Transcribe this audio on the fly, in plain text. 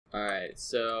Alright,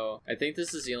 so I think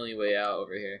this is the only way out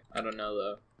over here. I don't know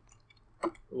though.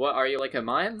 What, are you like a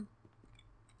mime?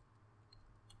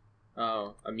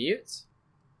 Oh, a mute?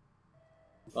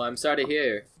 Well, I'm sorry to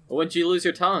hear. When did you lose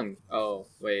your tongue? Oh,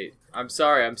 wait. I'm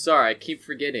sorry, I keep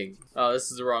forgetting. Oh, this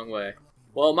is the wrong way.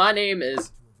 Well, my name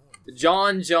is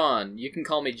John. You can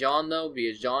call me John though,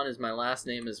 because John is my last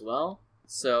name as well.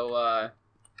 So,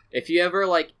 if you ever,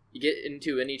 like, get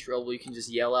into any trouble, you can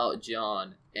just yell out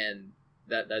John, and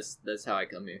that's how I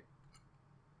come here.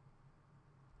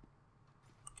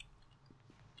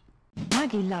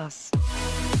 Magelus.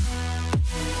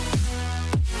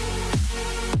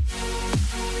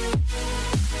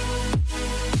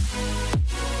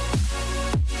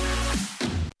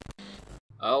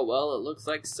 Oh, well, it looks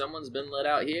like someone's been let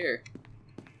out here.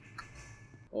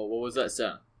 Oh, what was that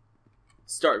sound?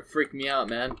 Starting to freak me out,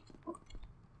 man.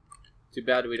 Too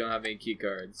bad we don't have any key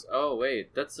cards. Oh,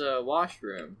 wait, that's a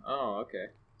washroom. Oh, okay.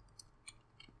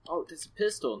 Oh, that's a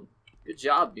pistol. Good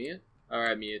job, Mute.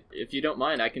 Alright, Mute. If you don't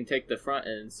mind, I can take the front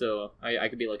end, so I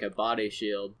could be like a body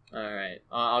shield. Alright,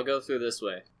 I'll go through this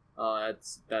way. Oh,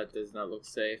 that does not look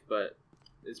safe, but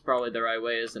it's probably the right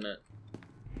way, isn't it?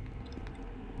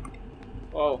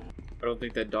 Oh, I don't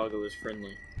think that doggo is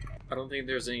friendly. I don't think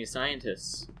there's any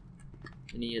scientists.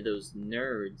 Any of those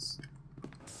nerds.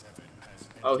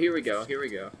 Oh, here we go, here we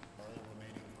go.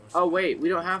 Oh wait, we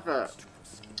don't have a...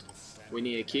 We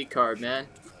need a key card, man.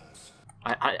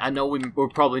 I know we're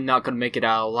probably not gonna make it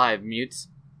out alive, Mutes.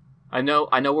 I know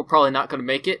we're probably not gonna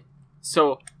make it.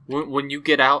 So, when you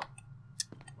get out,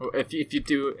 or if you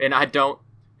do, and I don't,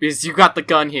 because you got the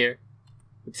gun here,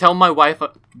 tell my wife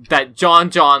that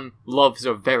John loves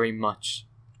her very much.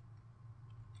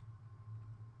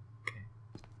 Okay.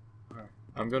 Alright.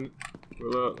 I'm gonna...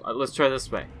 let's try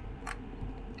this way.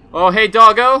 Oh, hey,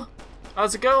 doggo!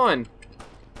 How's it going?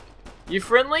 You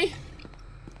friendly?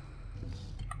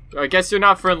 I guess you're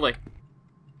not friendly.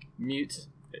 Mute,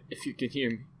 if you can hear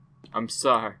me. I'm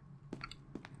sorry.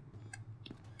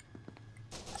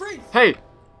 Freeze! Hey!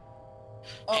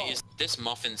 Oh. Hey, this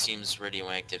muffin seems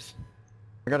radioactive.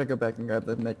 I gotta go back and grab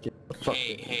the medkit.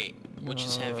 Hey, which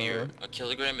is heavier, a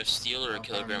kilogram of steel or a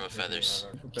kilogram of feathers?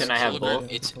 Can I have both?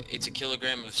 It's a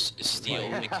kilogram of steel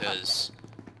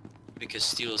because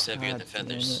steel is heavier than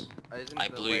feathers. I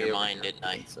blew your mind, didn't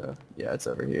I? So, yeah, it's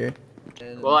over here.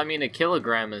 Well, I mean, a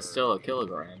kilogram is still a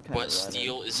kilogram. But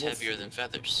steel is heavier than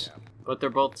feathers. But they're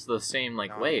both the same,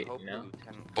 like, weight, you know?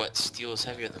 But steel is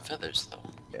heavier than feathers, though.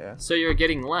 Yeah. So you're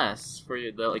getting less for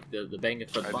your, the bang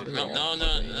for the buck.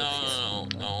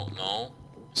 No.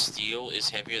 Steel is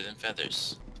heavier than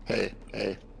feathers. Hey.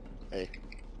 Hey.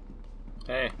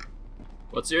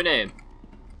 What's your name?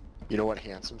 You know what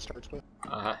handsome starts with?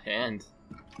 Hand.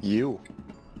 You.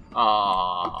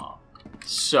 Aww.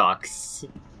 Shucks.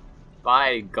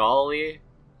 By golly.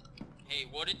 Hey,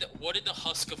 what did the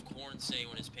husk of corn say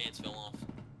when his pants fell off?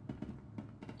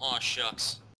 Aw,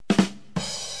 shucks.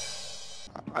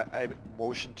 I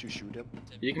motioned to shoot him.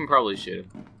 You can probably shoot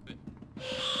him.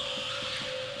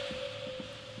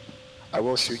 I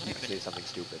will shoot you if you say something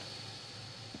stupid.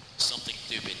 Something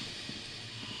stupid.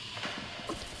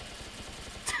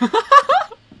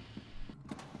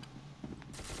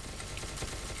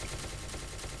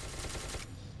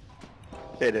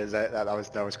 It is. That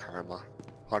was karma.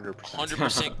 100%.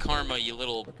 100% karma, you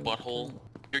little butthole.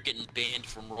 You're getting banned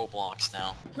from Roblox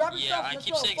now. Grab your Yeah, stuff, I let's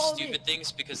keep go, saying follow stupid me.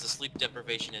 things because the sleep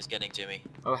deprivation is getting to me.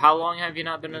 Oh, how long have you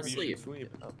not been asleep?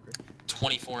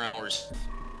 24 hours.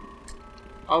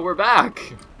 Oh, we're back!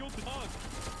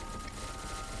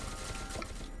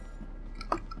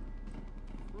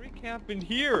 Freak happened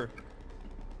here.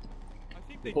 I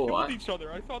think they What? killed each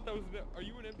other. I thought that was. Are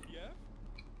you an MTF?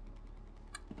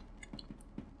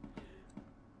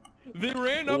 They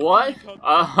ran up. What? To each other.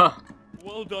 Uh,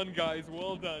 Well done, guys.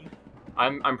 Well done.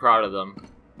 I'm proud of them.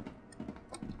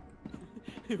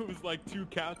 It was like two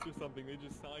cats or something. They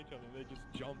just saw each other. They just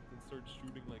jumped and started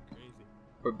shooting like crazy.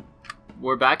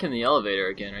 We're back in the elevator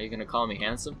again. Are you gonna call me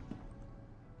handsome?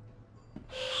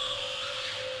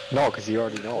 No, because you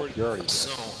already know. You already know.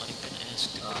 So, I've been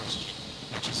asked a question,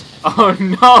 which is Oh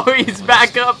no, he's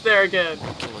back up there again!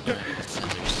 a kilogram of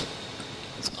feathers.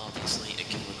 It's obviously a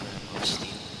kilogram of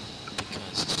steel,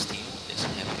 because steel is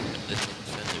heavier than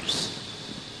feathers.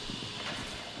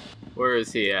 Where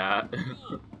is he at? This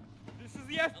is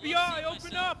the FBI.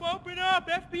 Open up! Open up!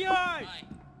 FBI! Hi.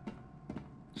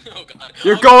 Oh god.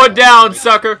 You're Oh, going down,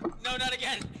 sucker! No, not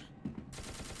again!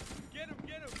 Get him!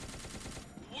 Get him!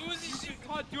 What was he shooting?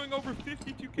 Caught doing over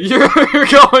 52 kills. You're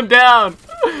going down!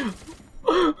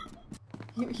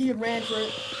 He ran for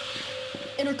it.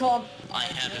 Intercom. I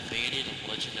have evaded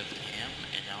Legend of Ham,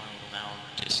 and now I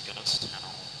will discuss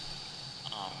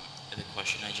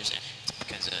question I just asked,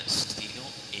 because steel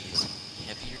is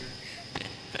heavier than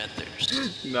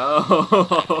feathers.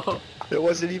 No. It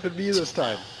wasn't even me this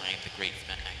time. I am the great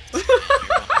fact.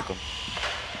 You're welcome.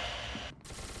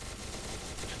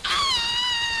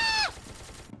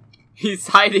 He's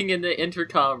hiding in the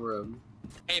intercom room.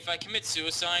 Hey, if I commit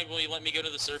suicide, will you let me go to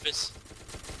the surface?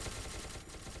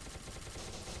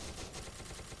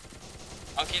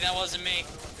 Okay, that wasn't me.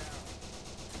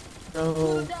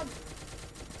 No.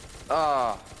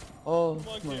 Ah. Oh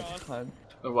Fuck my yeah. god.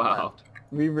 Oh, wow.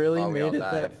 We really Oh, we all made it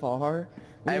died. that far?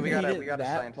 Hey, we made gotta- it we gotta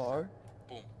that sign- far?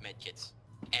 Boom, medkits.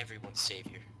 Everyone's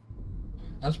savior.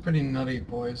 That's pretty nutty,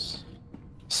 boys.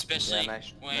 Especially Yeah,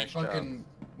 nice- when... nice Fucking,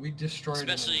 we destroyed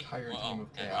Especially... an entire well, team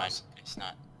of never mind. chaos. It's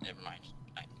not... Never mind.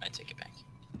 I take it back.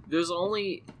 There's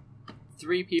only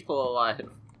 3 people alive.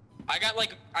 I got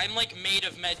like... I'm like made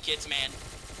of medkits, man.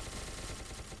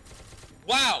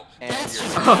 Wow! And That's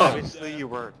you're, true. obviously you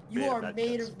were. You are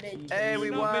made of mid. Hey, we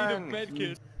You're not made of won.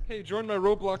 medkits. Hey, join my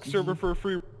Roblox server for a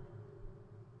free.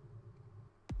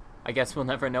 I guess we'll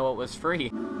never know what was free.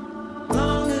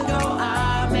 Long ago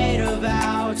I made a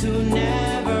vow to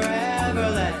never ever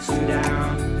let you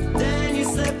down. Then you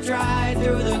slipped right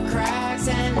through the cracks,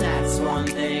 and that's one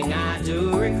thing I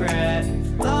do regret.